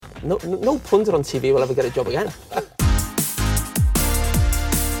no punter on TV will ever get a job again.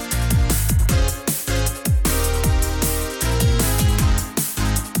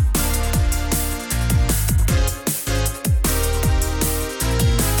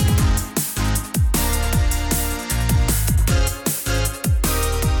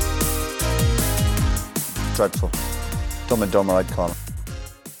 Dreadful. Dumb and dumber, I'd call it.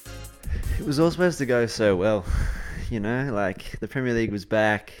 It was all supposed to go so well, like the Premier League was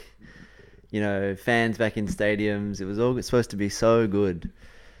back, fans back in stadiums. It was all supposed to be so good,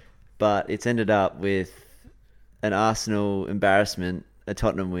 but it's ended up with an Arsenal embarrassment, a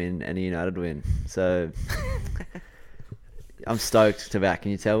Tottenham win, and a United win. So I'm stoked to back. Can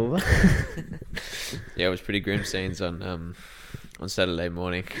you tell, Wilbur? Yeah, it was pretty grim scenes on Saturday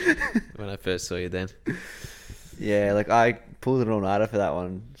morning when I first saw you then. Yeah, like I pulled an all-nighter for that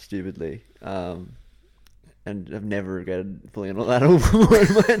one, stupidly. And I've never regretted pulling an all-nighter in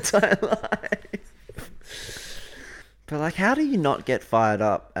my entire life. But like, how do you not get fired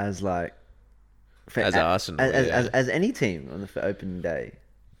up as like... As Arsenal, as any team on the opening day?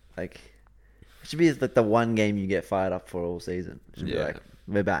 Like, it should be like the one game you get fired up for all season. It should be like,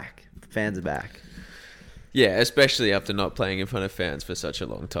 we're back. Fans are back. Yeah, especially after not playing in front of fans for such a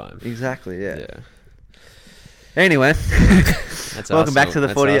long time. Exactly, yeah. Anyway, welcome back to the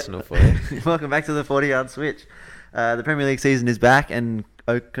 40. Welcome back to the 40-yard switch. The Premier League season is back, and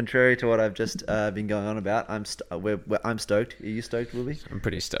contrary to what I've just been going on about, I'm stoked. Are you stoked, Wilby? I'm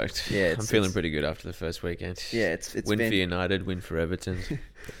pretty stoked. Yeah, I'm feeling pretty good after the first weekend. Yeah, it's win for United, win for Everton.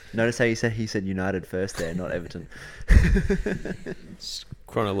 Notice how he said United first there, not Everton.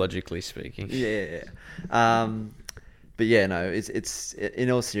 Chronologically speaking. Yeah. But yeah, no, it's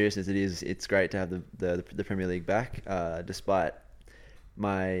in all seriousness, it's great to have the Premier League back, despite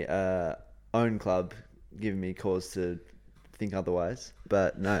my own club giving me cause to think otherwise.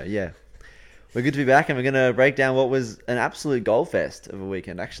 But no, yeah, we're good to be back, and we're going to break down what was an absolute goal fest of a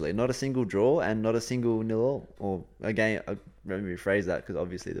weekend. Actually, not a single draw and not a single 0-0, or a game. Let me rephrase that, because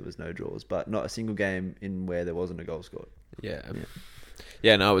obviously there was no draws, but not a single game in where there wasn't a goal scored.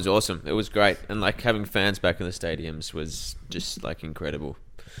 Yeah, no, it was awesome. It was great. And, like, having fans back in the stadiums was just, like, incredible.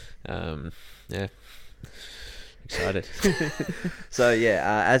 Yeah. Excited. So,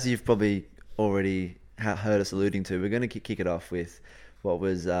 yeah, as you've probably already heard us alluding to, we're going to kick it off with what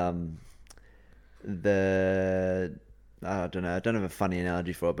was I don't know. I don't have a funny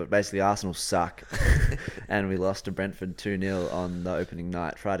analogy for it, but basically Arsenal suck. And we lost to Brentford 2-0 on the opening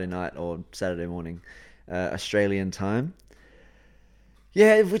night, Friday night or Saturday morning, Australian time.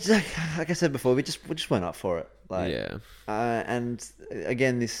 Yeah, which, like I said before, we just went up for it. Like, yeah. And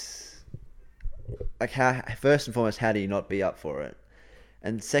again, this, like, first and foremost, how do you not be up for it?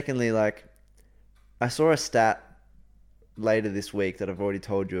 And secondly, like, I saw a stat later this week that I've already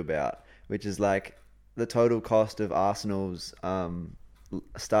told you about, which is like the total cost of Arsenal's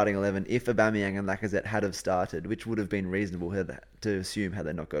starting 11 if Aubameyang and Lacazette had have started, which would have been reasonable to assume had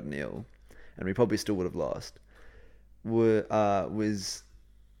they not gotten ill, and we probably still would have lost, was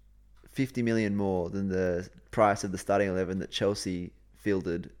 50 million more than the price of the starting 11 that Chelsea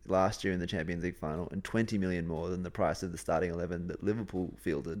fielded last year in the Champions League final, and 20 million more than the price of the starting 11 that Liverpool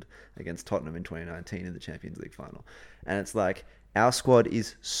fielded against Tottenham in 2019 in the Champions League final. And it's like, our squad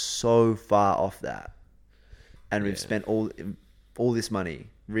is so far off that, and we've spent all this money,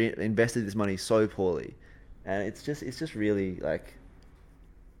 invested this money so poorly, and it's just really, like,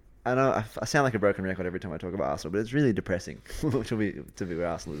 I know I sound like a broken record every time I talk about Arsenal, but it's really depressing to be where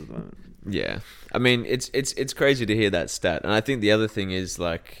Arsenal is at the moment. Yeah, I mean, it's crazy to hear that stat, and I think the other thing is,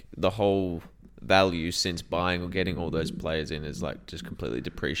 like, the whole value since buying or getting all those players in is, like, just completely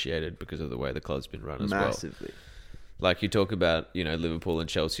depreciated because of the way the club's been run as well. Massively. Like, you talk about, Liverpool and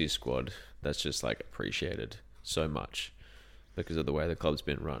Chelsea's squad, that's just, like, appreciated so much because of the way the club's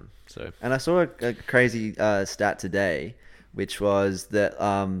been run. So, and I saw a crazy stat today, which was that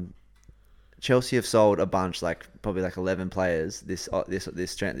Chelsea have sold a bunch, like probably like 11 players this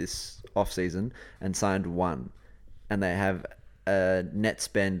off season, and signed one, and they have a net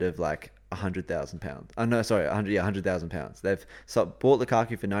spend of like £100,000. Oh no, sorry, £100,000. They've bought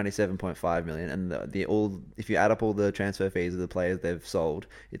Lukaku for 97.5 million, and if you add up all the transfer fees of the players they've sold,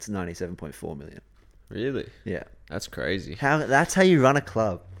 it's 97.4 million. Really? Yeah, that's crazy. That's how you run a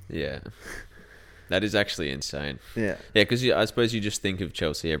club. Yeah. That is actually insane. Yeah. Yeah, because I suppose you just think of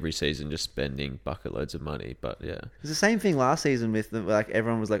Chelsea every season just spending bucket loads of money, but yeah. It's the same thing last season with them. Like,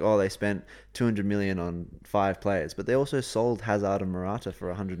 everyone was like, oh, they spent 200 million on 5 players, but they also sold Hazard and Morata for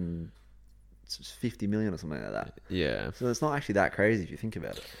 150 million or something like that. Yeah. So it's not actually that crazy if you think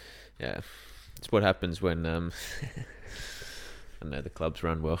about it. Yeah. It's what happens when I know the clubs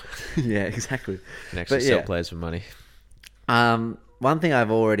run well. Yeah, exactly. Can actually But sell yeah. players for money. One thing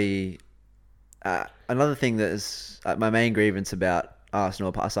I've already... another thing that is my main grievance about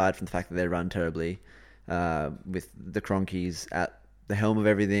Arsenal, aside from the fact that they run terribly, with the Cronkies at the helm of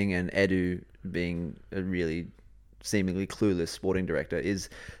everything and Edu being a really seemingly clueless sporting director, is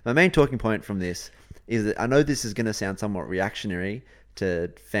my main talking point from this is that I know this is going to sound somewhat reactionary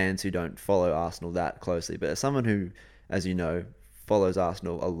to fans who don't follow Arsenal that closely, but as someone who, as you know, follows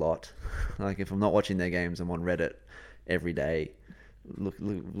Arsenal a lot, like if I'm not watching their games, I'm on Reddit every day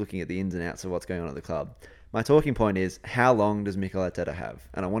looking at the ins and outs of what's going on at the club. My talking point is, how long does Mikel Arteta have?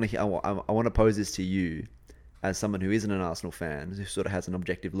 And I want to pose this to you as someone who isn't an Arsenal fan, who sort of has an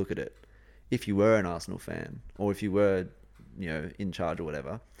objective look at it. If you were an Arsenal fan, or if you were, in charge or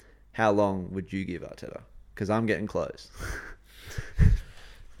whatever, how long would you give Arteta? Because I'm getting close.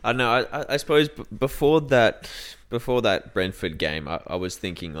 I know. I suppose before that Brentford game, I was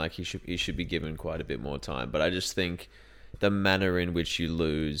thinking like he should be given quite a bit more time. But I just think the manner in which you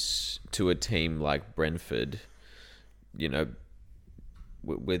lose to a team like Brentford,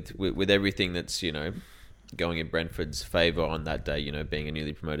 with everything that's going in Brentford's favour on that day, being a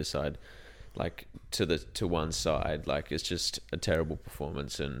newly promoted side, like to one side, like it's just a terrible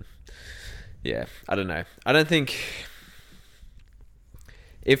performance. And yeah, I don't know. I don't think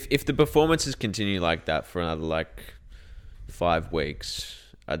if the performances continue like that for another like 5 weeks,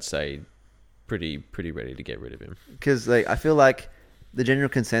 I'd say pretty ready to get rid of him. Because I feel like the general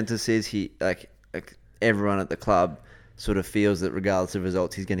consensus is he like everyone at the club sort of feels that regardless of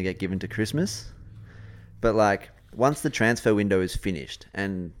results, he's going to get given to Christmas. But like once the transfer window is finished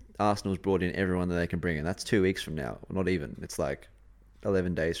and Arsenal's brought in everyone that they can bring in, that's 2 weeks from now. Not even. It's like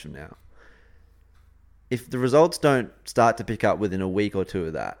 11 days from now. If the results don't start to pick up within a week or two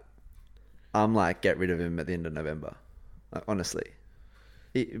of that, I'm like, get rid of him at the end of November. Like, honestly.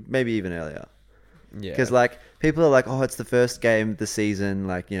 Maybe even earlier. Yeah. Because like people are like, oh, it's the first game of the season.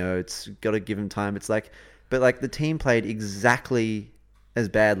 Like, it's got to give him time. It's like, but like the team played exactly as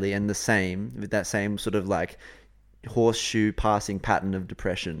badly and the same with that same sort of like horseshoe passing pattern of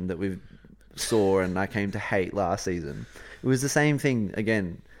depression that we saw and I came to hate last season. It was the same thing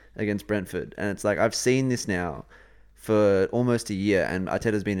again against Brentford. And it's like, I've seen this now for almost a year and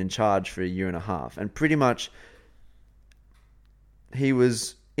Arteta's been in charge for a year and a half. And pretty much he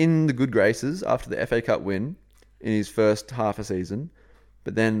was in the good graces after the FA Cup win in his first half a season.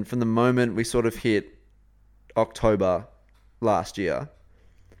 But then from the moment we sort of hit October last year,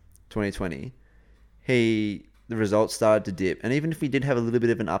 2020, the results started to dip. And even if we did have a little bit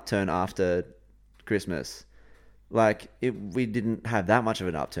of an upturn after Christmas, we didn't have that much of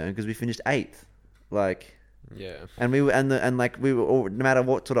an upturn because we finished 8th. Yeah. And we were no matter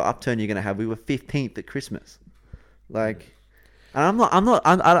what sort of upturn you're going to have, we were 15th at Christmas. And I'm not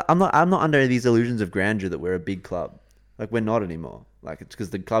under these illusions of grandeur that we're a big club. Like, we're not anymore. Like, it's because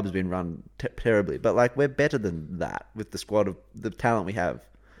the club's been run terribly. But like, we're better than that with the squad of the talent we have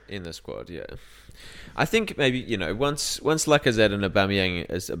in the squad. Yeah, I think maybe once Lacazette and Aubameyang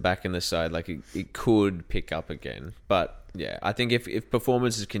is back in the side, like it could pick up again. But yeah, I think if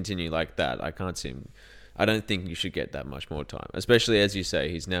performances continue like that, I don't think you should get that much more time. Especially as you say,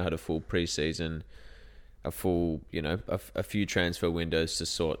 he's now had a full preseason, a full a few transfer windows to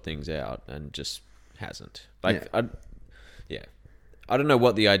sort things out, and just hasn't. I don't know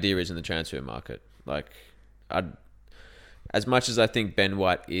what the idea is in the transfer market. As much as I think Ben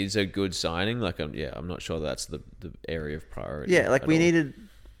White is a good signing, I'm not sure that's the area of priority. Yeah, we needed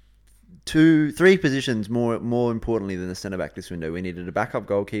 3 positions more importantly than the centre back this window. We needed a backup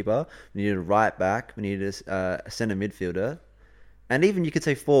goalkeeper, we needed a right back, we needed a centre midfielder, and even you could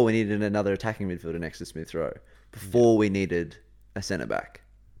say 4. We needed another attacking midfielder next to Smith Rowe before we needed a centre back.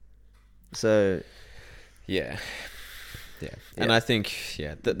 So, yeah. And I think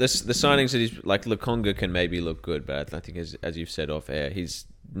the signings that he's like Lukonga can maybe look good, but I think as you've said off air, he's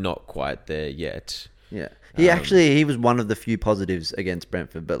not quite there yet. Yeah, he was one of the few positives against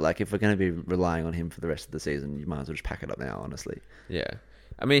Brentford. But if we're going to be relying on him for the rest of the season, you might as well just pack it up now. Honestly. Yeah,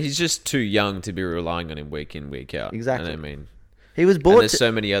 I mean he's just too young to be relying on him week in week out. Exactly. And I mean, he was bought. And there's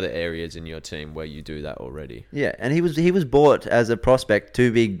so many other areas in your team where you do that already. Yeah, and he was bought as a prospect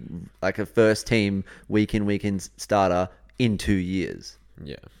to be like a first team week in starter in 2 years.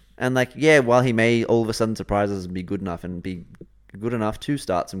 Yeah. And while he may all of a sudden surprise us and be good enough to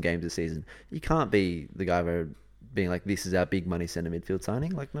start some games this season, you can't be the guy where being like, this is our big money centre midfield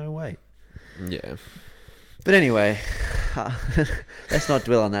signing. No way. Yeah. But anyway, let's not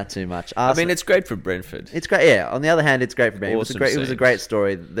dwell on that too much. I mean, it's great for Brentford. It's great. Yeah. On the other hand, it's great for Brentford. Awesome It was a scenes. great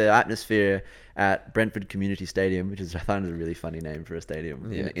story. The atmosphere at Brentford Community Stadium, which is I find is a really funny name for a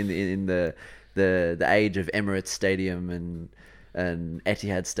stadium. Yeah. In the age of Emirates Stadium and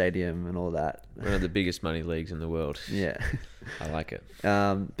Etihad Stadium and all that. One of the biggest money leagues in the world. Yeah. I like it.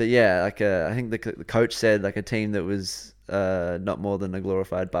 But yeah, like I think the coach said like a team that was not more than a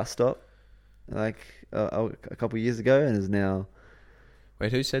glorified bus stop, like a couple of years ago, and is now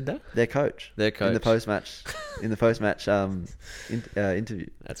Wait, who said that? their coach. Their in the coach. post match interview.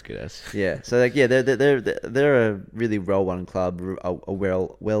 That's good as. Yeah, so like they're a really well run club, a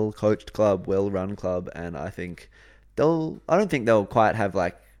well coached club, well run club, and I think I don't think they'll quite have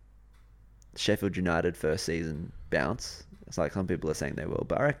like Sheffield United first season bounce. It's like some people are saying they will,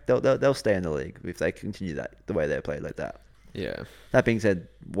 but I reckon they'll stay in the league if they continue that the way they played like that. Yeah. That being said,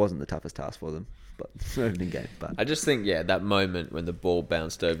 wasn't the toughest task for them, but opening game. But I just think, that moment when the ball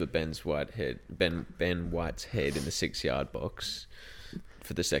bounced over Ben White's head in the 6-yard box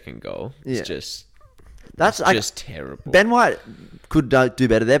for the second goal, Yeah. that's like, just terrible. Ben White could do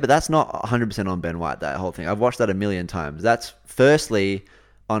better there, but that's not 100% on Ben White, that whole thing. I've watched that a million times. That's firstly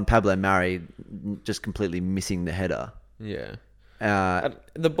on Pablo Mari just completely missing the header. Yeah. Uh,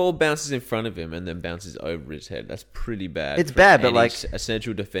 The ball bounces in front of him and then bounces over his head. That's pretty bad. It's for bad, but any like a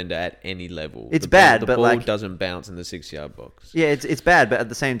central defender at any level. It's The bad, ball, but the ball like doesn't bounce in the 6-yard box. yeah, it's bad, but at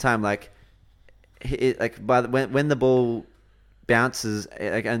the same time, like when the ball bounces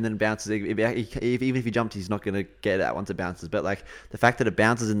and then bounces, even if he jumped, he's not going to get it out once it bounces. But like the fact that it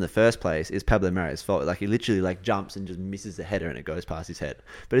bounces in the first place is Pablo Mari's fault. Like he literally like jumps and just misses the header and it goes past his head.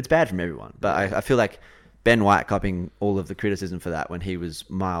 But it's bad from everyone. But I feel like Ben White copping all of the criticism for that when he was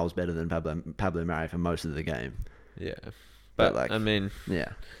miles better than Pablo Mari for most of the game. Yeah. But, But, like, I mean, Yeah.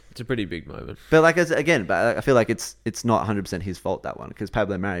 it's a pretty big moment. But like but I feel like it's not 100% his fault, that one, because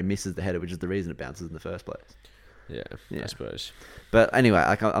Pablo Mari misses the header, which is the reason it bounces in the first place. Yeah, Yeah. I suppose. But anyway,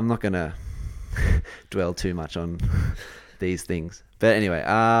 like I'm not gonna dwell too much on these things. But anyway,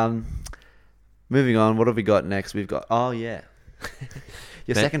 moving on. What have we got next? We've got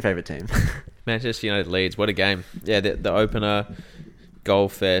your second favorite team. Manchester United Leeds, what a game. Yeah, the opener, goal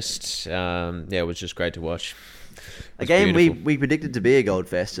fest, it was just great to watch. A game beautiful. we predicted to be a gold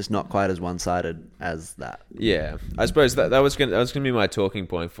fest, just not quite as one-sided as that. Yeah, I suppose that was gonna be my talking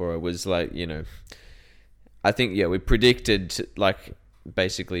point for it. Was like, I think we predicted like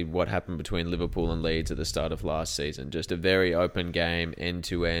basically what happened between Liverpool and Leeds at the start of last season. Just a very open game, end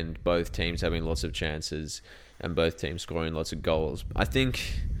to end, both teams having lots of chances and both teams scoring lots of goals. I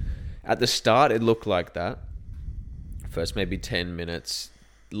think at the start it looked like that. First maybe 10 minutes,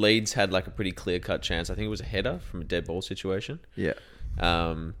 Leeds had like a pretty clear-cut chance. I think it was a header from a dead ball situation. Yeah.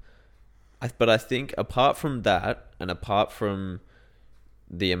 But I think apart from that, and apart from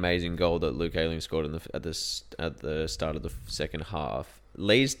the amazing goal that Luke Ayling scored at the start of the second half,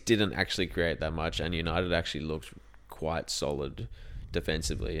 Leeds didn't actually create that much, and United actually looked quite solid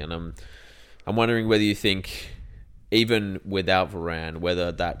defensively. And I'm wondering whether you think, even without Varane,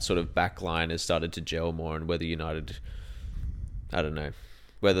 whether that sort of back line has started to gel more, and whether United, I don't know,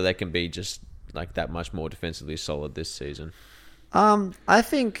 whether they can be just like that much more defensively solid this season. I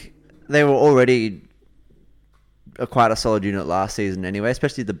think they were already quite a solid unit last season anyway,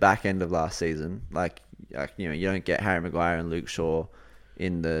 especially the back end of last season. Like you don't get Harry Maguire and Luke Shaw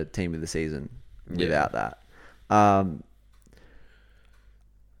in the team of the season without that.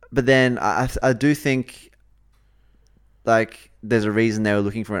 But then I do think like there's a reason they were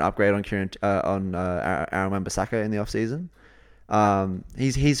looking for an upgrade on Aaron Wan-Bissaka in the offseason.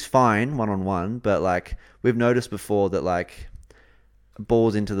 He's fine 1-on-1, but like we've noticed before that like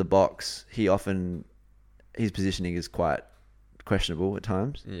balls into the box, his positioning is quite questionable at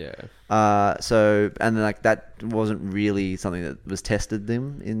times. Yeah. And then like that wasn't really something that was tested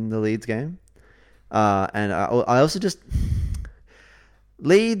them in the Leeds game. And I also just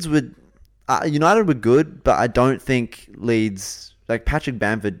Leeds would United were good, but I don't think Leeds, like Patrick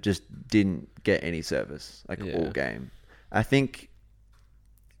Bamford just didn't get any service all game. I think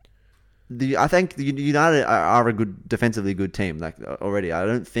the United are a good defensively good team like already. I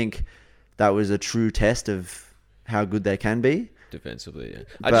don't think that was a true test of how good they can be defensively.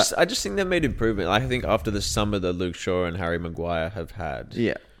 Yeah. I just think they made improvement. I think after the summer that Luke Shaw and Harry Maguire have had,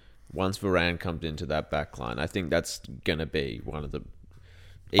 once Varane comes into that back line, I think that's gonna be one of the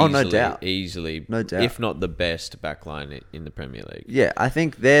no doubt, if not the best back line in the Premier League. Yeah, I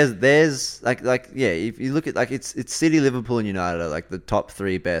think there's if you look at like it's City, Liverpool, and United are like the top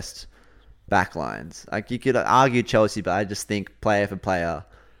three best back lines. Like you could argue Chelsea, but I just think player for player,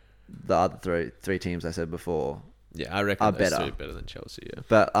 the other three teams I said before Yeah, I reckon are those better. two are better than Chelsea. Yeah,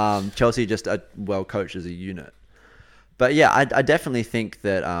 But Chelsea just are well coached as a unit. But yeah, I definitely think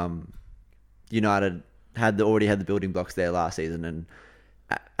that United already had the building blocks there last season, and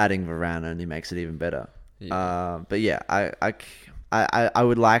adding Varane only makes it even better. Yeah. But yeah, I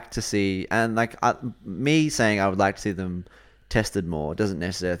would like to see, and like me saying I would like to see them tested more doesn't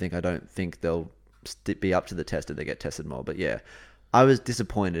necessarily I don't think they'll be up to the test if they get tested more. But yeah, I was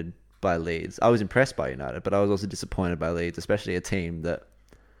disappointed by Leeds. I was impressed by United, but I was also disappointed by Leeds, especially a team that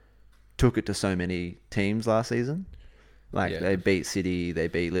took it to so many teams last season. Like they beat City,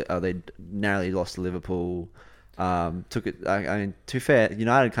 they narrowly lost to Liverpool. Took it. I mean, to be fair,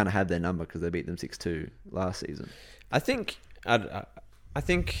 United kind of had their number because they beat them 6-2 last season. I think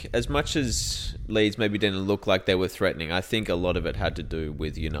as much as Leeds maybe didn't look like they were threatening, I think a lot of it had to do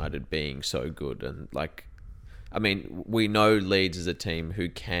with United being so good. And like, I mean, we know Leeds is a team who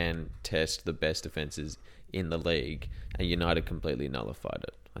can test the best defenses in the league, and United completely nullified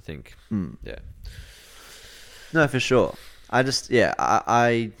it. I think, yeah. No, for sure. I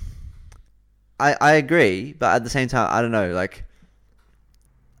agree, but at the same time, I don't know. Like,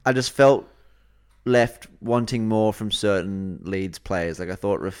 I just felt left wanting more from certain Leeds players. Like, I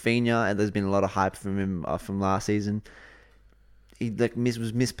thought Rafinha, and there's been a lot of hype from him from last season. He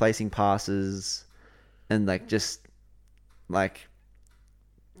was misplacing passes, and just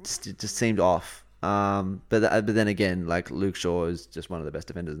seemed off. But then again, like Luke Shaw is just one of the best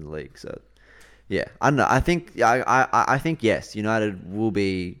defenders in the league. So yeah, I don't know. I think yes, United will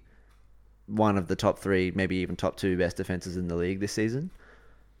be one of the top 3, maybe even top 2 best defenses in the league this season.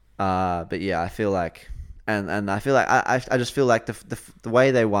 But yeah, I feel like, and I feel like I just feel like the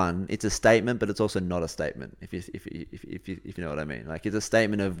way they won, it's a statement, but it's also not a statement. If you know what I mean, like it's a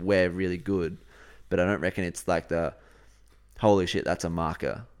statement of we're really good, but I don't reckon it's like the holy shit that's a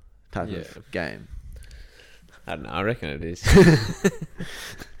marker type of game. I don't know. I reckon it is.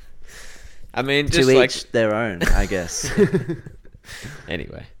 I mean, to just each their own, I guess.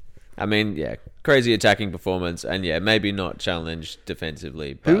 Anyway, I mean, yeah, crazy attacking performance, and yeah, maybe not challenged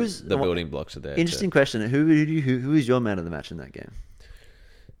defensively, but the building blocks are there. Interesting question. Who is your man of the match in that game?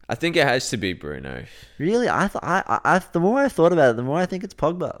 I think it has to be Bruno. Really, the more I thought about it, the more I think it's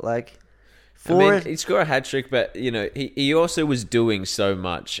Pogba. Like, he scored a hat trick, but he also was doing so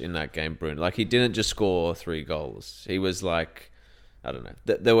much in that game, Bruno. Like, he didn't just score 3 goals. He was like, I don't know.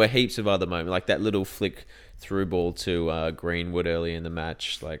 There were heaps of other moments, like that little flick through ball to Greenwood early in the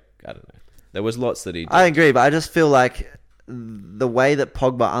match. Like, I don't know. There was lots that he did. I agree, but I just feel like the way that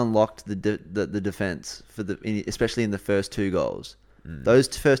Pogba unlocked the defense especially in the first 2 goals, those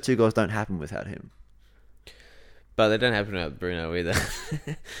first 2 goals don't happen without him. But they don't happen without Bruno either.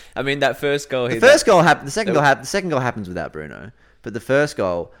 I mean, that first goal. The first goal happened. The second goal happens without Bruno. But the first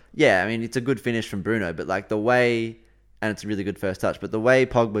goal, yeah, I mean, it's a good finish from Bruno. But like the way, and it's a really good first touch. But the way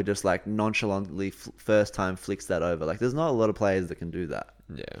Pogba just like nonchalantly first time flicks that over, like there's not a lot of players that can do that.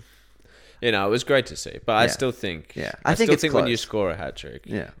 Yeah, it was great to see. But I still think, I think it's when you score a hat trick,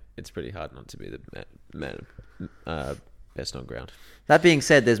 yeah, it's pretty hard not to be the man best on ground. That being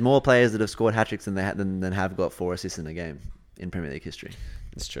said, there's more players that have scored hat tricks than have got 4 assists in a game in Premier League history.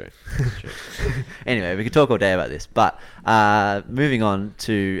 It's true. Anyway, we could talk all day about this, but moving on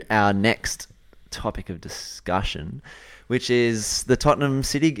to our next topic of discussion, which is the Tottenham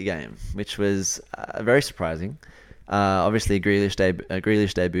City game, which was very surprising. Obviously, Grealish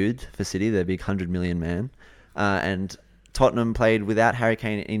debuted for City, their big 100 million man, and Tottenham played without Harry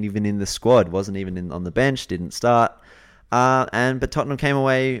Kane even in the squad, wasn't even on the bench, didn't start. But Tottenham came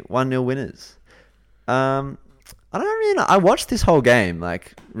away 1-0 winners. I don't really know. I watched this whole game,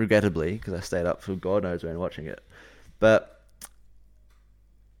 like, regrettably, because I stayed up for God knows when watching it. But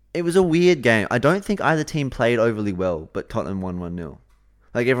it was a weird game. I don't think either team played overly well, but Tottenham won 1-0.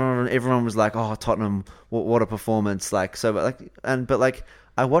 Like, everyone was like, oh, Tottenham, what a performance. Like, so, but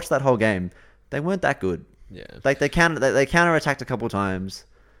I watched that whole game. They weren't that good. Yeah. Like, they counter-attacked a couple times,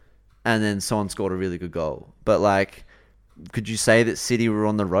 and then Son scored a really good goal. But, like, could you say that City were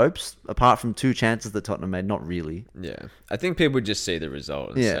on the ropes? Apart from 2 chances that Tottenham made, not really. Yeah. I think people would just see the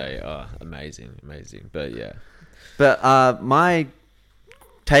result and say, oh, amazing. But, yeah. But my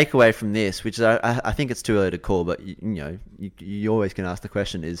takeaway from this, which is, I think it's too early to call, but, you always can ask the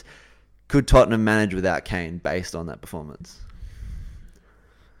question, is could Tottenham manage without Kane based on that performance?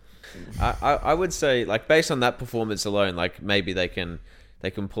 I would say, like, based on that performance alone, like, maybe they can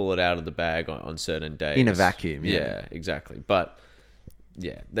pull it out of the bag on certain days. In a vacuum, yeah. Exactly. But,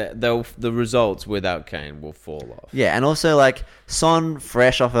 yeah, the results without Kane will fall off. Yeah, and also, like, Son,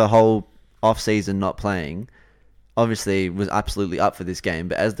 fresh off a whole off-season not playing, obviously was absolutely up for this game,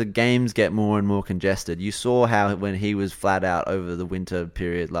 but as the games get more and more congested, you saw how when he was flat out over the winter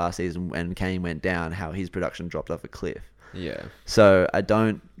period last season when Kane went down, how his production dropped off a cliff. Yeah. So I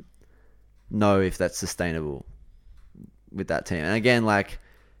don't know if that's sustainable with that team. And again, like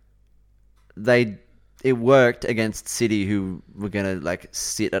it worked against City, who were gonna like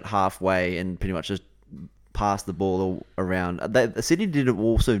sit at halfway and pretty much just pass the ball around. The City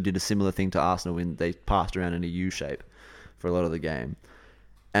also did a similar thing to Arsenal when they passed around in a U shape for a lot of the game,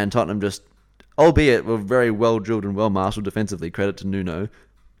 and Tottenham just, albeit were very well drilled and well marshalled defensively. Credit to Nuno,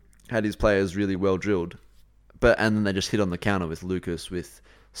 had his players really well drilled, and then they just hit on the counter with Lucas, with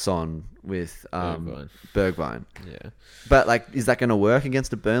Son, with Bergwijn. Yeah. But like, is that going to work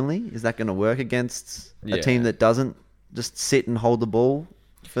against a Burnley? Is that going to work against a team that doesn't just sit and hold the ball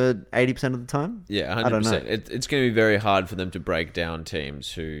for 80% of the time? Yeah, 100%. I don't know. It's going to be very hard for them to break down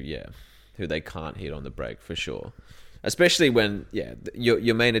teams who they can't hit on the break for sure. Especially when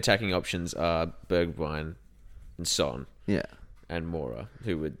your main attacking options are Bergwijn and Son. Yeah. And Mora,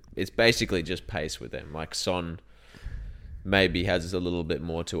 it's basically just pace with them. Like Son maybe has a little bit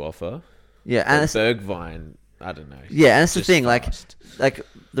more to offer. Yeah, and Bergwijn, I don't know. Yeah, and it's the thing, fast. like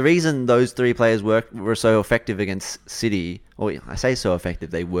the reason those three players were so effective against City, or I say so effective,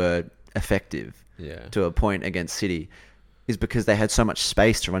 they were effective to a point against City, is because they had so much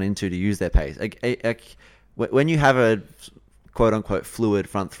space to run into to use their pace. When you have a quote-unquote fluid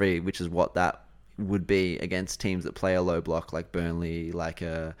front three, which is what that would be against teams that play a low block, like Burnley,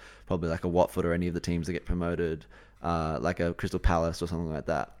 probably like a Watford or any of the teams that get promoted, like a Crystal Palace or something like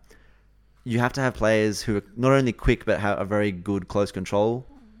that. You have to have players who are not only quick but have a very good close control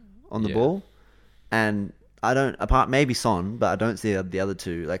on the ball. And I don't, apart maybe Son, but I don't see the other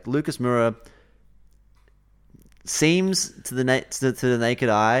two. Like Lucas Moura seems to the naked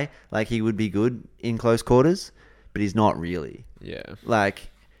eye like he would be good in close quarters, but he's not really. Yeah. Like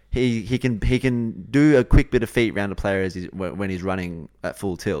he can do a quick bit of feet around a player when he's running at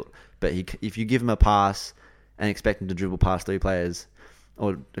full tilt. But if you give him a pass and expect him to dribble past three players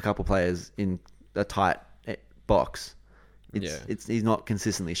or a couple players in a tight box, he's not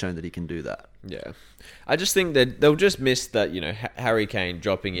consistently shown that he can do that. Yeah. I just think that they'll just miss that, Harry Kane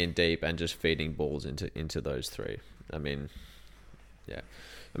dropping in deep and just feeding balls into those three. I mean,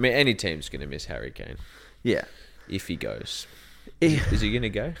 any team's going to miss Harry Kane. Yeah. If he goes. Is he going to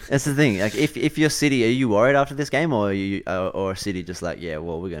go? That's the thing. Like, if you're City, are you worried after this game, or are you, or City just like, we're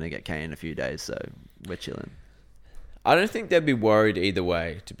going to get Kane in a few days, so we're chilling? I don't think they'd be worried either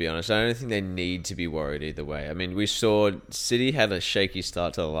way, to be honest. I don't think they need to be worried either way. I mean, we saw City had a shaky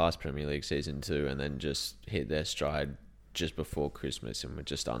start to the last Premier League season too, and then just hit their stride just before Christmas and were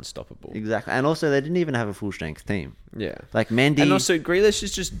just unstoppable. Exactly. And also, they didn't even have a full-strength team. Yeah. Like, Mendy... And also, Grealish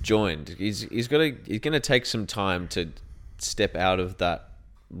has just joined. He's going to take some time to step out of that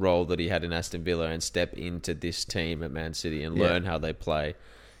role that he had in Aston Villa and step into this team at Man City and learn how they play.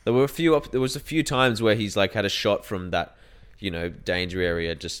 There was a few times where he's like had a shot from that, danger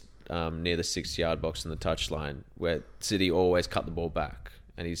area just near the 6-yard box on the touchline where City always cut the ball back,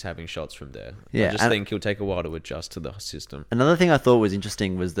 and he's having shots from there. Yeah, I just think he'll take a while to adjust to the system. Another thing I thought was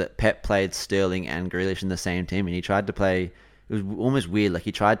interesting was that Pep played Sterling and Grealish in the same team, and he tried to play. It was almost weird. Like,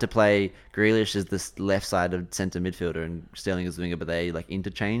 he tried to play Grealish as the left-sided centre midfielder and Sterling as the winger, but they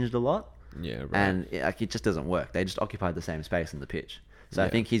interchanged a lot. Yeah, right. And it just doesn't work. They just occupied the same space on the pitch. So I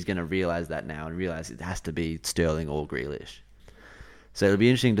think he's going to realise that now and realise it has to be Sterling or Grealish. So it'll be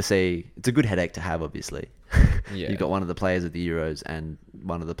interesting to see. It's a good headache to have, obviously. Yeah. You've got one of the players of the Euros and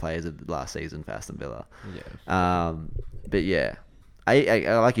one of the players of the last season for Aston Villa. Yeah. But yeah, I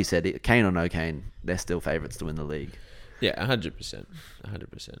like you said, Kane or no Kane, they're still favourites to win the league. Yeah, 100%.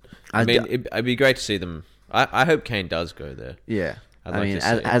 100%. I mean, it'd be great to see them. I hope Kane does go there. Yeah.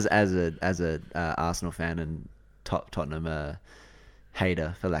 As a Arsenal fan and Tottenham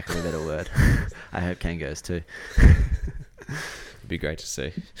hater, for lack of a better word, I hope Kane goes too. It'd be great to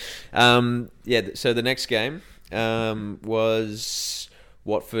see. So the next game was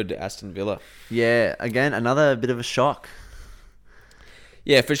Watford Aston Villa. Yeah, again, another bit of a shock.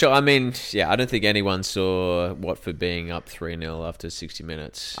 Yeah, for sure. I mean, I don't think anyone saw Watford being up 3-0 after 60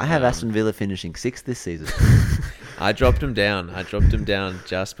 minutes. I have Aston Villa finishing 6th this season. I dropped them down.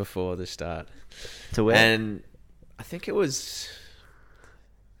 Just before the start. To where? And I think it was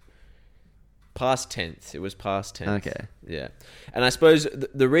past 10th. It was past 10th. Okay. Yeah. And I suppose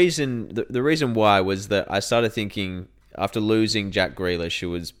the reason why was that I started thinking, after losing Jack Grealish,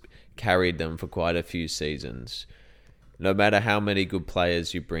 who has carried them for quite a few seasons, no matter how many good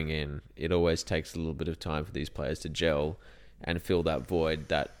players you bring in, it always takes a little bit of time for these players to gel and fill that void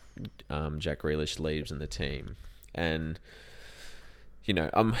that Jack Grealish leaves in the team. and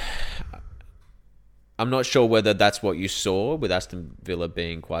I'm not sure whether that's what you saw with Aston Villa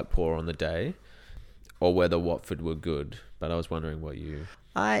being quite poor on the day, or whether Watford were good. But I was wondering what you...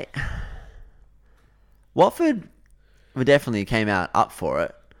 Watford definitely came out up for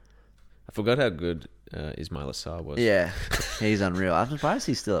it. I forgot how good Ismail Assar was. Yeah, he's unreal. I'm surprised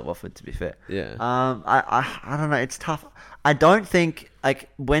he's still at Watford, to be fair. Yeah. I don't know. It's tough. I don't think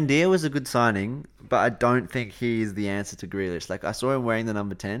Buendia was a good signing, but I don't think he is the answer to Grealish. Like, I saw him wearing the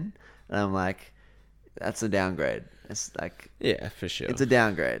number 10, and I'm like, that's a downgrade. It's like, yeah, for sure. It's a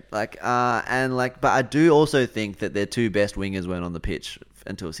downgrade. But I do also think that their two best wingers weren't on the pitch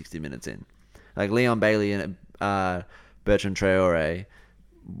until 60 minutes in. Like Leon Bailey and Bertrand Traore,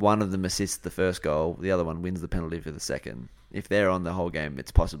 one of them assists the first goal, the other one wins the penalty for the second. If they're on the whole game,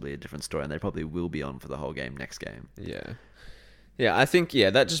 it's possibly a different story, and they probably will be on for the whole game next game. Yeah. Yeah, I think,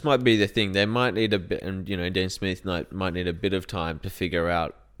 that just might be the thing. They might need a bit, and, Dean Smith might need a bit of time to figure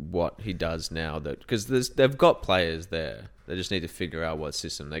out what he does now, because they've got players there. They just need to figure out what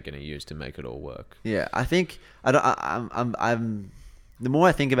system they're going to use to make it all work. Yeah, I think the more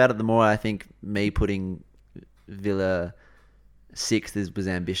I think about it, the more I think me putting Villa 6th was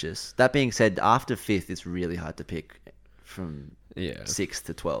ambitious. That being said, after 5th, it's really hard to pick from 6th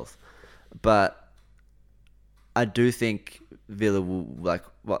to 12th. But I do think Villa will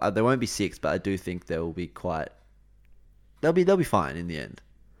they won't be 6th, but I do think they'll be fine in the end.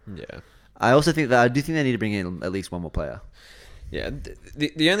 Yeah. I also think that they need to bring in at least one more player. Yeah.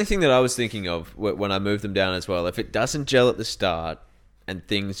 The only thing that I was thinking of when I moved them down as well, if it doesn't gel at the start and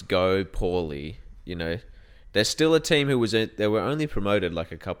things go poorly, they're still a team they were only promoted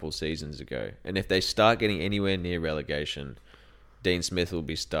like a couple seasons ago, and if they start getting anywhere near relegation, Dean Smith will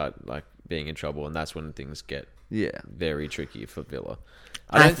start being in trouble, and that's when things get very tricky for Villa.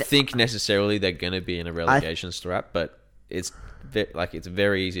 I don't think necessarily they're going to be in a relegation strap, but it's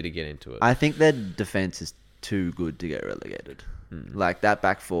very easy to get into it. I think their defense is too good to get relegated. That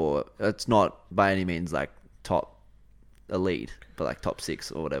back four, it's not by any means top elite, but top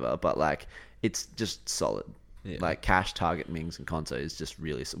 6 or whatever. But it's just solid. Yeah. Cash, Target, Mings, and Konsa is just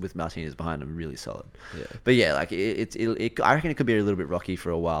really, with Martinez behind them, really solid. Yeah. But yeah, I reckon it could be a little bit rocky for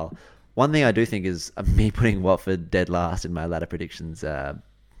a while. One thing I do think is me putting Watford dead last in my ladder predictions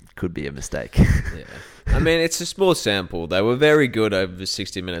could be a mistake. Yeah. I mean, it's a small sample. They were very good over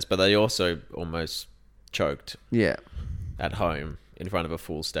 60 minutes, but they also almost choked. Yeah. At home in front of a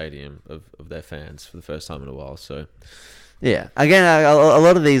full stadium of their fans for the first time in a while. So, yeah. Again, a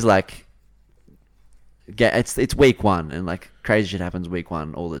lot of these it's week 1 and crazy shit happens week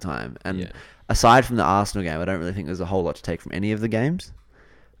 1 all the time. And aside from the Arsenal game, I don't really think there's a whole lot to take from any of the games.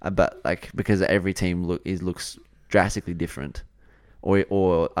 But because every team looks drastically different.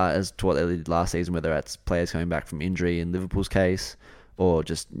 Or as to what they did last season, whether that's players coming back from injury in Liverpool's case, or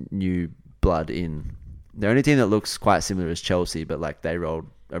just new blood in. The only team that looks quite similar is Chelsea, but they rolled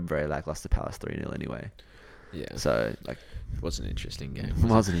a very lackluster Palace 3-0 anyway. Yeah. So it was an interesting game. It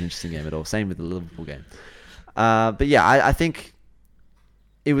wasn't an interesting game at all. Same with the Liverpool game. But yeah, I think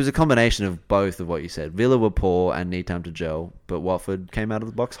it was a combination of both of what you said. Villa were poor and need time to gel, but Watford came out of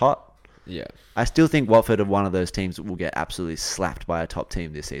the box hot. Yeah. I still think Watford are one of those teams that will get absolutely slapped by a top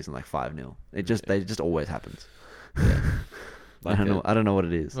team this season, 5-0. It just always happens. Yeah. I don't know what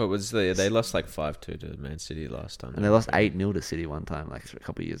it is. What was they lost 5-2 to Man City last time. And they lost 8-0 to City one time, a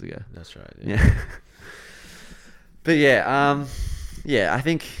couple of years ago. That's right. Yeah. But yeah, I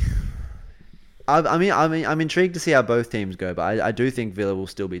think I'm intrigued to see how both teams go, but I do think Villa will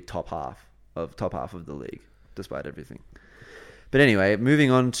still be top half of the league, despite everything. But anyway,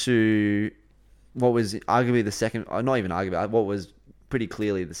 moving on to what was arguably the second, not even arguably, what was pretty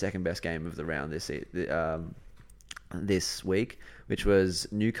clearly the second best game of the round this week, which was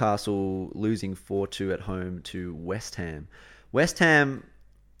Newcastle losing 4-2 at home to West Ham. West Ham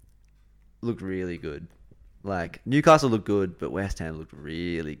looked really good. Newcastle looked good, but West Ham looked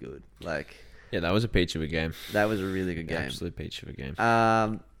really good. Yeah, that was a peach of a game. That was a really good game. Absolute peach of a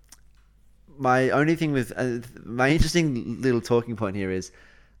game. My only thing with my interesting little talking point here is,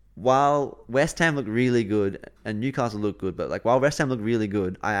 while West Ham looked really good and Newcastle looked good, but while West Ham looked really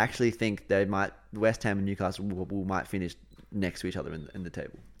good, I actually think West Ham and Newcastle might finish next to each other in the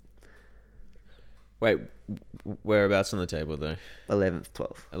table. Wait, whereabouts on the table though? 11th,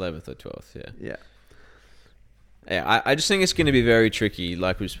 12th. 11th or 12th, yeah. Yeah. Yeah, I just think it's going to be very tricky,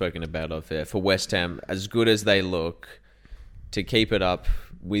 like we've spoken about off there, for West Ham, as good as they look, to keep it up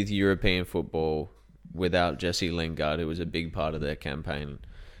with European football without Jesse Lingard, who was a big part of their campaign.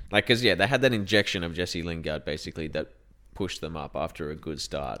 Because, they had that injection of Jesse Lingard, basically, that pushed them up after a good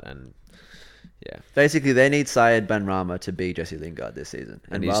start. And Yeah. Basically, they need Syed Benrahma to be Jesse Lingard this season,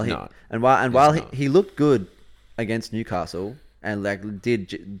 And he's not. While not. he looked good against Newcastle and like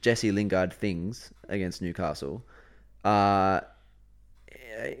did Jesse Lingard things against Newcastle, from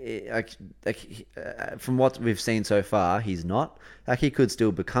what we've seen so far, he's not. Like he could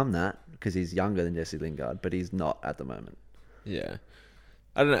still become that because he's younger than Jesse Lingard, but he's not at the moment. Yeah.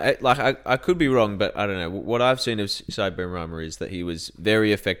 I don't know. Like I could be wrong, but I don't know. What I've seen of Said Benrahma is that he was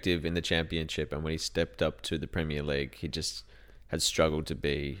very effective in the Championship, and when he stepped up to the Premier League, he just had struggled to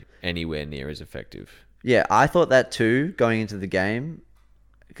be anywhere near as effective. Yeah, I thought that too going into the game.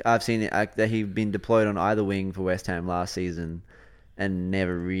 I've seen it that he'd been deployed on either wing for West Ham last season and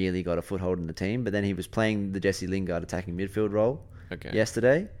never really got a foothold in the team. But then he was playing the Jesse Lingard attacking midfield role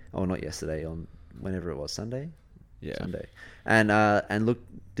yesterday. Oh, not yesterday, on whenever it was, Sunday? Yeah. Sunday. And looked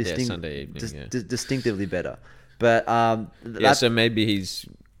Sunday evening, distinctively better. But so maybe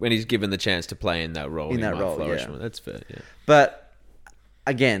when he's given the chance to play in that role, he might flourish more. That's fair, yeah. But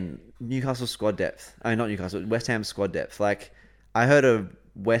again, Newcastle squad depth. I mean, not Newcastle, West Ham squad depth. Like, I heard a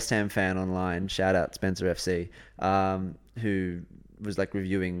West Ham fan online, shout out Spencer FC, who was like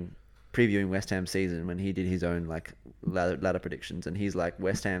previewing West Ham season when he did his own like ladder predictions, and he's like,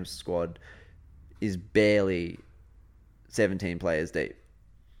 West Ham's squad is barely 17 players deep,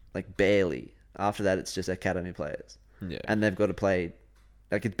 like barely. After that, it's just academy players, and they've got to play.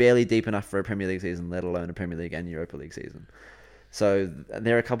 Like, it's barely deep enough for a Premier League season, let alone a Premier League and Europa League season. So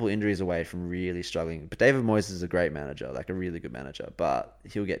they're a couple injuries away from really struggling. But David Moyes is a great manager, like a really good manager, but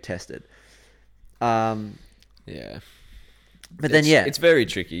he'll get tested. Yeah. But it's very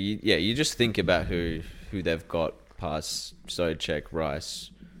tricky. You just think about who they've got past Souček,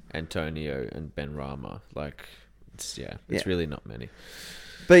 Rice, Antonio, and Benrahma. Like, it's really not many.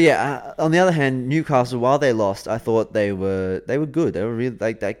 But yeah, on the other hand, Newcastle, while they lost, I thought they were good. They were really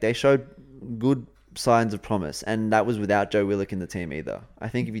like they showed good signs of promise, and that was without Joe Willock in the team either. I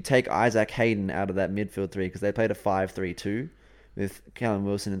think if you take Isaac Hayden out of that midfield three, because they played a 5-3-2 with Callum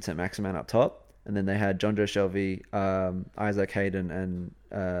Wilson and St Maximin up top, and then they had John Joe Shelby, Isaac Hayden, and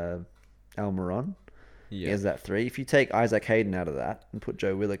Almiron. Yeah, as that three. If you take Isaac Hayden out of that and put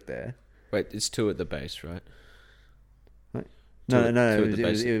Joe Willock there, wait, it's two at the base, right? No.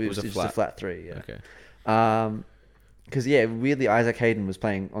 It was just a flat three. Yeah. Okay. Because weirdly, Isaac Hayden was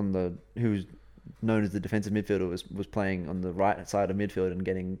playing who's known as the defensive midfielder, was playing on the right side of midfield and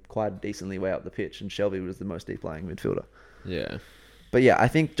getting quite decently way up the pitch, and Shelby was the most deep lying midfielder. Yeah. But yeah, I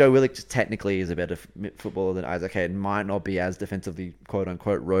think Joe Willock just technically is a better footballer than Isaac Hayden. Might not be as defensively quote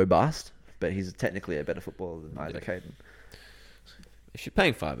unquote robust, but he's technically a better footballer than Isaac Hayden. If you're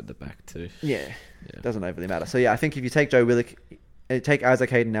paying 5 at the back too. Yeah. It doesn't overly matter. So yeah, I think if you take Isaac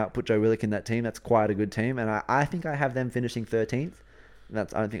Hayden out, put Joe Willock in that team, that's quite a good team, and I think I have them finishing 13th. I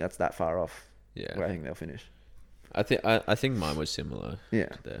don't think that's that far off. Yeah. Where I think they'll finish. I think mine was similar. Yeah.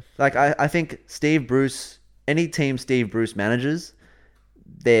 To there. Like I think Steve Bruce, any team Steve Bruce manages,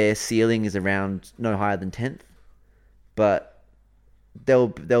 their ceiling is around no higher than 10th, but they'll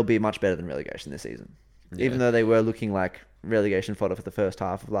be much better than relegation this season. Yeah. Even though they were looking like relegation fodder for the first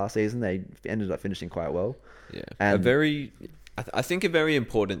half of last season, they ended up finishing quite well. Yeah. I think a very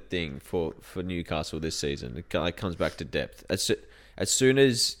important thing for Newcastle this season, it comes back to depth. As soon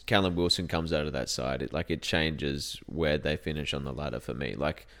as Callum Wilson comes out of that side, it changes where they finish on the ladder for me.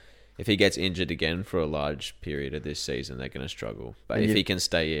 Like, if he gets injured again for a large period of this season, they're going to struggle. But if he can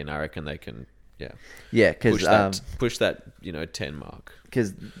stay in, I reckon they can, push that 10 mark.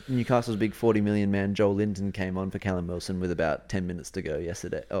 Because Newcastle's big 40 million man Joel Linton came on for Callum Wilson with about 10 minutes to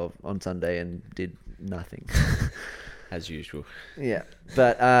go on Sunday and did nothing. As usual. Yeah.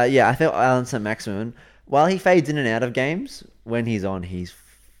 But I thought Alan St Maximin, while he fades in and out of games, when he's on, he's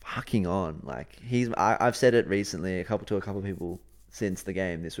fucking on. Like, I've said it recently to a couple of people since the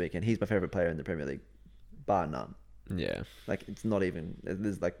game this weekend. He's my favourite player in the Premier League, bar none. Yeah. Like, it's not even,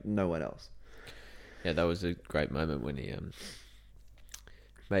 there's like no one else. Yeah, that was a great moment when he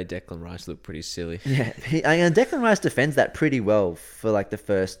made Declan Rice look pretty silly. Yeah. Declan Rice defends that pretty well for like the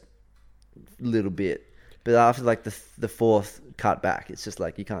first little bit. But after like the fourth cut back, it's just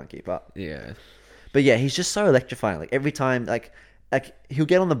like you can't keep up. Yeah. But yeah, he's just so electrifying. Like every time, like he'll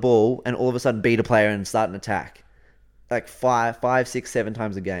get on the ball and all of a sudden beat a player and start an attack, like 5, 6, 7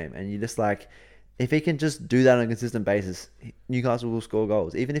 times a game, and you're just like, if he can just do that on a consistent basis, Newcastle will score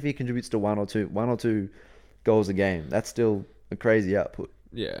goals. Even if he contributes to one or two goals a game, that's still a crazy output.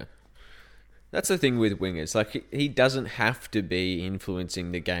 Yeah. That's the thing with wingers. Like, he doesn't have to be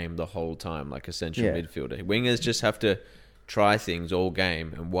influencing the game the whole time like a central midfielder. Wingers just have to try things all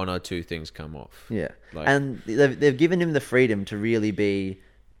game and 1 or 2 things come off. Yeah. And they've given him the freedom to really be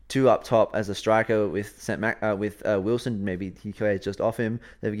two up top as a striker with Wilson. Maybe he plays just off him.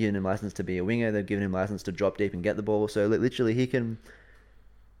 They've given him license to be a winger. They've given him license to drop deep and get the ball. So literally, he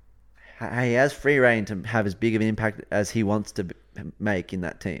has free reign to have as big of an impact as he wants to make in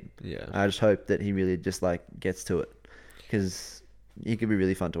that team. Yeah. I just hope that he really just gets to it, because he could be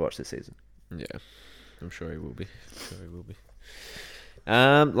really fun to watch this season. Yeah, I'm sure he will be.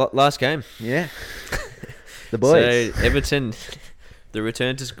 Last game. Yeah. The boys. So Everton, the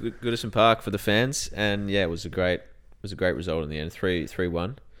return to Goodison Park for the fans, and yeah, it was a great result in the end.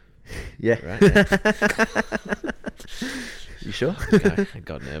 3-1. Yeah. Right? You sure? I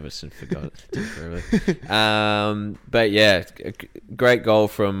got nervous and forgot it temporarily. But yeah, great goal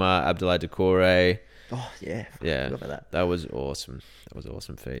from Abdoulaye Doucouré. Oh yeah. Yeah, Forgot about that was awesome. That was an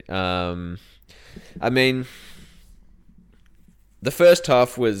awesome feat. I mean, the first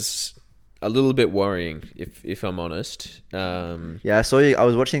half was a little bit worrying, if I'm honest. Yeah, I saw you. I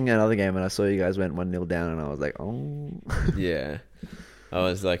was watching another game and I saw you guys went 1-0 down, and I was like, oh. Yeah. I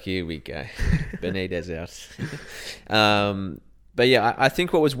was like, here we go. Benitez out. But yeah, I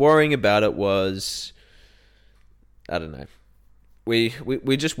think what was worrying about it was, I don't know. We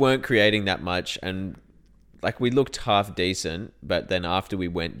just weren't creating that much, and like we looked half decent, but then after we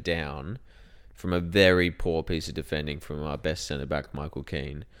went down from a very poor piece of defending from our best centre-back, Michael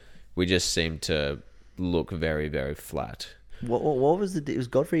Keane, we just seemed to look very, very flat. What was was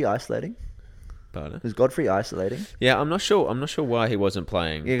Godfrey isolating? Pardon? Was Godfrey isolating? Yeah, I'm not sure why he wasn't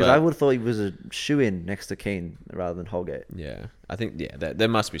playing. Yeah, because I would have thought he was a shoe-in next to Keane rather than Holgate. Yeah, I think there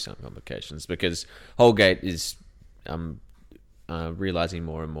must be some complications, because Holgate is realising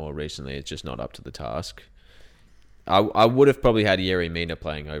more and more recently it's just not up to the task. I would have probably had Yerry Mina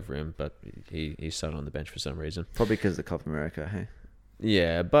playing over him, but he sat on the bench for some reason. Probably because of the Copa America, hey?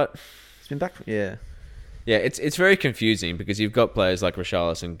 Yeah, but It's been back... Yeah. yeah, it's very confusing, because you've got players like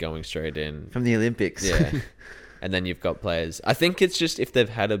Richarlison going straight in. From the Olympics. Yeah. And then you've got players... I think it's just if they've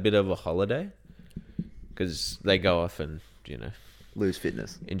had a bit of a holiday, because they go off and, Lose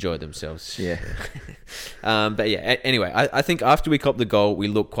fitness. enjoy themselves. Yeah. But yeah, anyway, I think after we copped the goal, we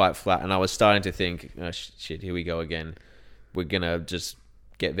looked quite flat, and I was starting to think, oh, shit, here we go again. We're going to just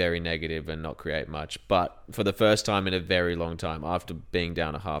get very negative and not create much. But for the first time in a very long time, after being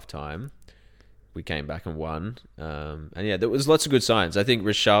down at half-time, we came back and won. And yeah, there was lots of good signs. I think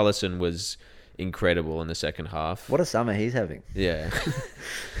Richarlison was incredible in the second half. What a summer he's having. Yeah.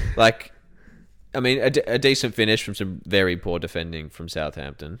 Like, I mean, a decent finish from some very poor defending from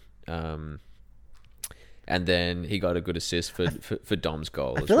Southampton. And then he got a good assist for Dom's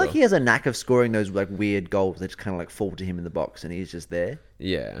goal. I feel like he has a knack of scoring those weird goals that just kind of fall to him in the box, and he's just there.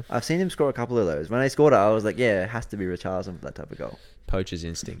 Yeah. I've seen him score a couple of those. When I scored it, I was like, yeah, it has to be Richarlison for that type of goal. Poacher's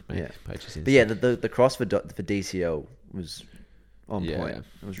instinct, mate. Yeah. Poacher's instinct. But yeah, the cross for DCL was on Yeah. point.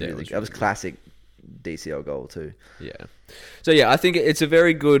 It was Yeah, really, it was that was really good. classic DCL goal too. Yeah. So yeah, I think it's a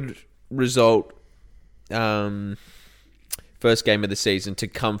very good result. First game of the season to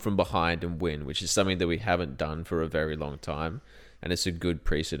come from behind and win, which is something that we haven't done for a very long time, and it's a good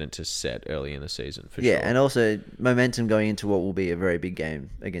precedent to set early in the season for sure. Yeah, and also momentum going into what will be a very big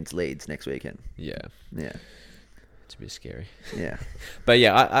game against Leeds next weekend. Yeah, Yeah, it's a bit scary. yeah. But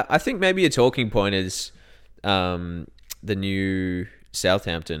yeah, I think maybe a talking point is the new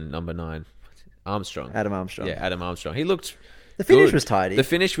Southampton number 9, Armstrong. Adam Armstrong. Yeah, Adam Armstrong. He looked. The finish good. was tidy. The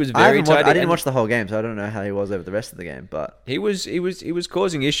finish was very tidy. I didn't watch the whole game, so I don't know how he was over the rest of the game. But He was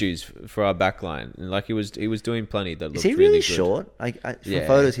causing issues for our back line. And like he was doing plenty that looked is he really really good. short? From Yeah.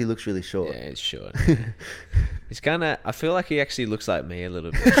 photos, he looks really short. Yeah, he's short. He's kind of. I feel like he actually looks like me a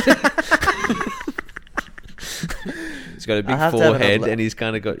little bit. He's got a big I'll have to have forehead another- and he's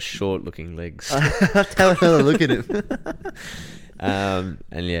kind of got short-looking legs. I have to have another look at him.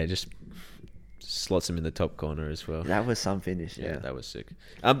 And yeah, just slots him in the top corner as well. That was some finish. Yeah, Yeah. that was sick.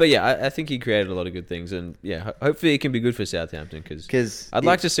 But yeah, I think he created a lot of good things, and yeah, hopefully he can be good for Southampton because I'd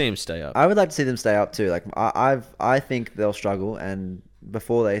like to see him stay up. I would like to see them stay up too. Like I think they'll struggle, and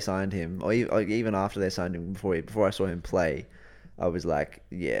before they signed him, or even after they signed him, before I saw him play, I was like,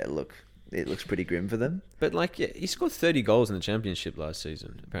 yeah, look, it looks pretty grim for them. But like, yeah, he scored 30 goals in the Championship last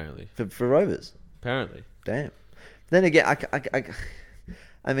season, apparently. For Rovers. Apparently. Damn. Then again,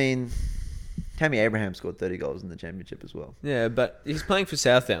 I mean, Tammy Abraham scored 30 goals in the Championship as well. Yeah, but he's playing for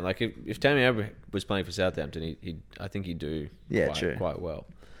Southampton. Like, if Tammy Abraham was playing for Southampton, I think he'd do quite well.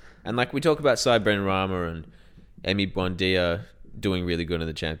 And like, we talk about Cybrand Rama and Emi Buendia doing really good in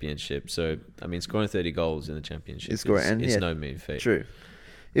the Championship. So, I mean, scoring 30 goals in the Championship is no mean feat. True.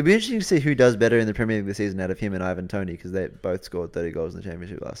 It'd be interesting to see who does better in the Premier League this season out of him and Ivan Toney, because they both scored 30 goals in the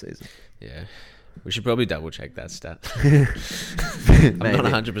Championship last season. Yeah. We should probably double check that stat. I'm not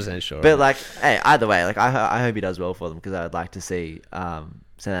 100% sure. But like, hey, either way, like I hope he does well for them because I'd like to see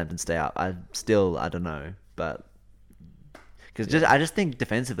Southampton stay up. I don't know, but because I just think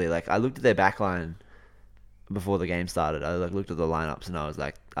defensively, like I looked at their backline before the game started. I like looked at the lineups and I was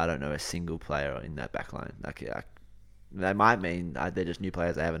like, I don't know a single player in that backline. Like that might mean they're just new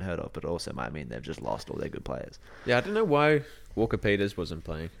players I haven't heard of, but it also might mean they've just lost all their good players. Yeah, I don't know why Walker Peters wasn't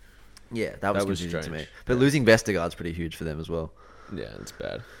playing. Yeah, that was confusing strange. to me. But losing Vestergaard's pretty huge for them as well. Yeah, it's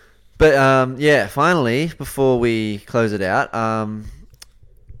bad. But yeah, finally, before we close it out,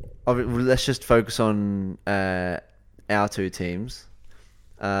 let's just focus on our two teams.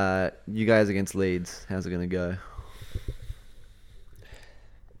 You guys against Leeds, how's it going to go?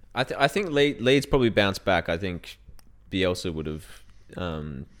 I think Leeds probably bounced back. I think Bielsa would have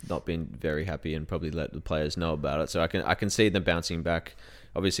not been very happy and probably let the players know about it. So I can see them bouncing back.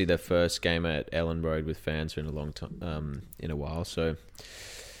 Obviously, their first game at Ellen Road with fans in a long time, in a while. So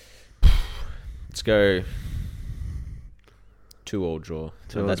let's go 2-2 draw.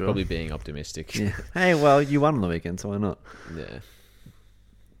 And that's probably being optimistic. Yeah. Hey, well, you won on the weekend, so why not? Yeah.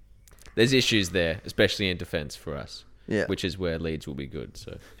 There's issues there, especially in defence for us. Yeah. Which is where Leeds will be good.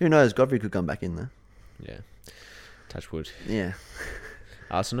 So who knows? Godfrey could come back in there. Yeah. Touch wood. Yeah.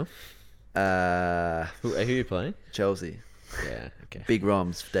 Arsenal? Who are you playing? Chelsea. Yeah, okay. Big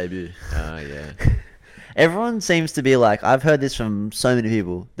Rom's debut. Yeah. Everyone seems to be like, I've heard this from so many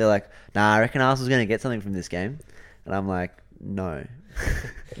people. They're like, nah, I reckon Arsenal's going to get something from this game. And I'm like, no.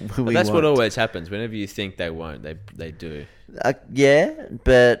 But that's what always happens. Whenever you think they won't, they do. Yeah,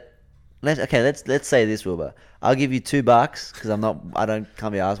 but let's say this, Wilbur. I'll give you $2 because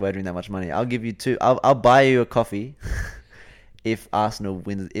can't be asked wagering that much money. I'll give you two. I'll buy you a coffee if Arsenal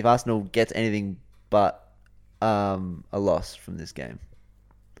wins. If Arsenal gets anything but a loss from this game,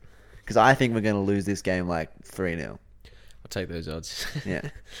 because I think we're going to lose this game like 3-0. I'll take those odds. Yeah.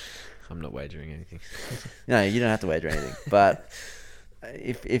 I'm not wagering anything. No, you don't have to wager anything. But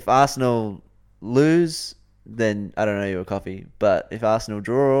if Arsenal lose, then I don't know you a coffee. But if Arsenal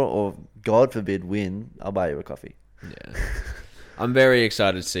draw or God forbid win, I'll buy you a coffee. Yeah. I'm very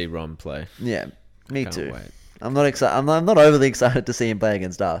excited to see Ron play. Yeah, me Can't too. wait. I'm not excited. I'm not overly excited to see him play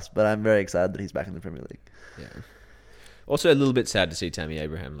against us, but I'm very excited that he's back in the Premier League. Yeah. Also, a little bit sad to see Tammy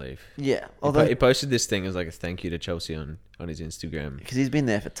Abraham leave. Yeah, Although he posted this thing as like a thank you to Chelsea on his Instagram. Because he's been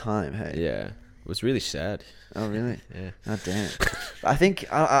there for time. Hey. Yeah. It was really sad. Oh really? Yeah. Oh damn. I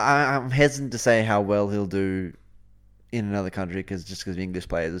think I'm hesitant to say how well he'll do in another country because English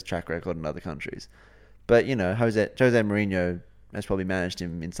players' track record in other countries. But you know, Jose Mourinho has probably managed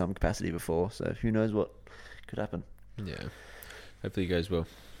him in some capacity before, so who knows what could happen. Yeah. Hopefully it goes well.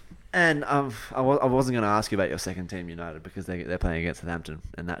 And I wasn't going to ask you about your second team, United, because they're playing against Southampton,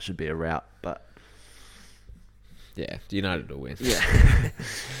 and that should be a rout. But yeah, United will win. Yeah.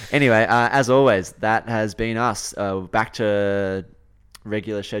 Anyway, as always, that has been us. Back to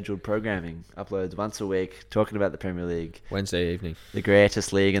regular scheduled programming. Uploads once a week, talking about the Premier League. Wednesday evening. The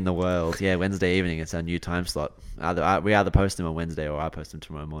greatest league in the world. Yeah, Wednesday evening. It's our new time slot. We either post them on Wednesday or I post them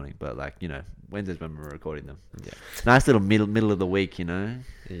tomorrow morning. But Wednesday's when we're recording them. Yeah. Nice little middle of the week,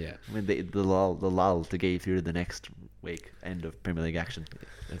 Yeah. With the lull to get you through to the next week end of Premier League action.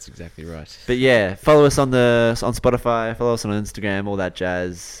 That's exactly right. But yeah, follow us on Spotify, follow us on Instagram, all that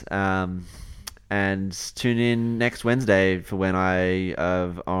jazz. And tune in next Wednesday for when I'm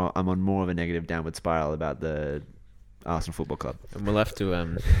on more of a negative downward spiral about the Arsenal Football Club. And we'll have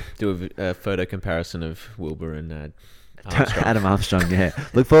to do a photo comparison of Wilbur and Armstrong. Adam Armstrong, yeah.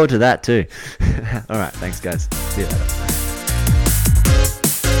 Look forward to that too. All right, thanks guys. See you later.